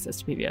get access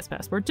to PBS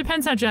Passport.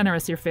 Depends how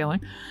generous you're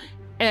feeling.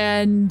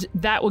 And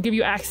that will give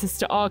you access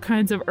to all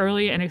kinds of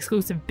early and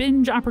exclusive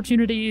binge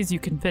opportunities. You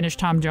can finish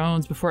Tom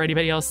Jones before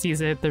anybody else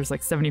sees it. There's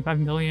like 75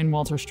 million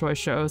Walter's Choice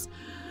shows.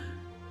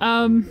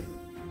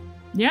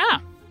 Yeah,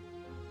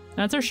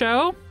 that's our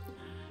show.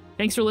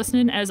 Thanks for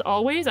listening. As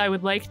always, I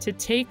would like to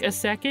take a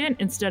second,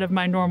 instead of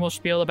my normal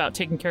spiel about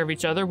taking care of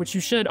each other, which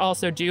you should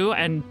also do,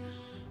 and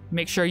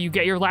make sure you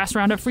get your last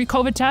round of free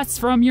COVID tests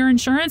from your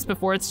insurance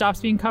before it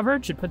stops being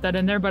covered. Should put that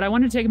in there. But I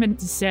want to take a minute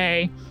to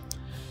say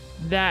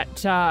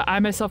that I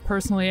myself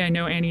personally, I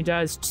know Annie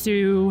does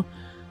too,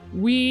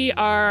 we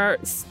are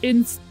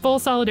in full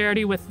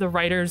solidarity with the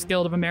Writers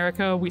Guild of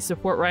America. We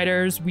support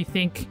writers. We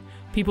think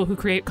People who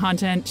create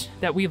content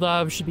that we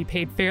love should be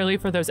paid fairly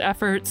for those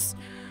efforts.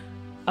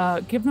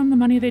 Give them the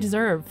money they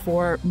deserve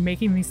for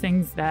making these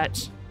things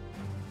that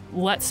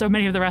let so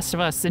many of the rest of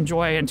us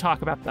enjoy and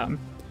talk about them.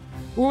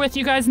 We're with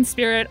you guys in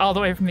spirit all the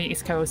way from the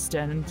East Coast,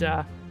 and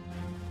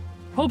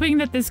hoping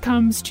that this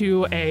comes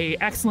to a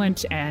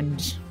excellent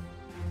and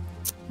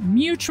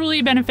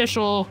mutually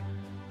beneficial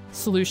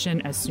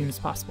solution as soon as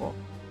possible.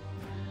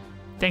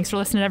 Thanks for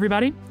listening,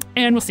 everybody,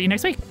 and we'll see you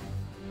next week.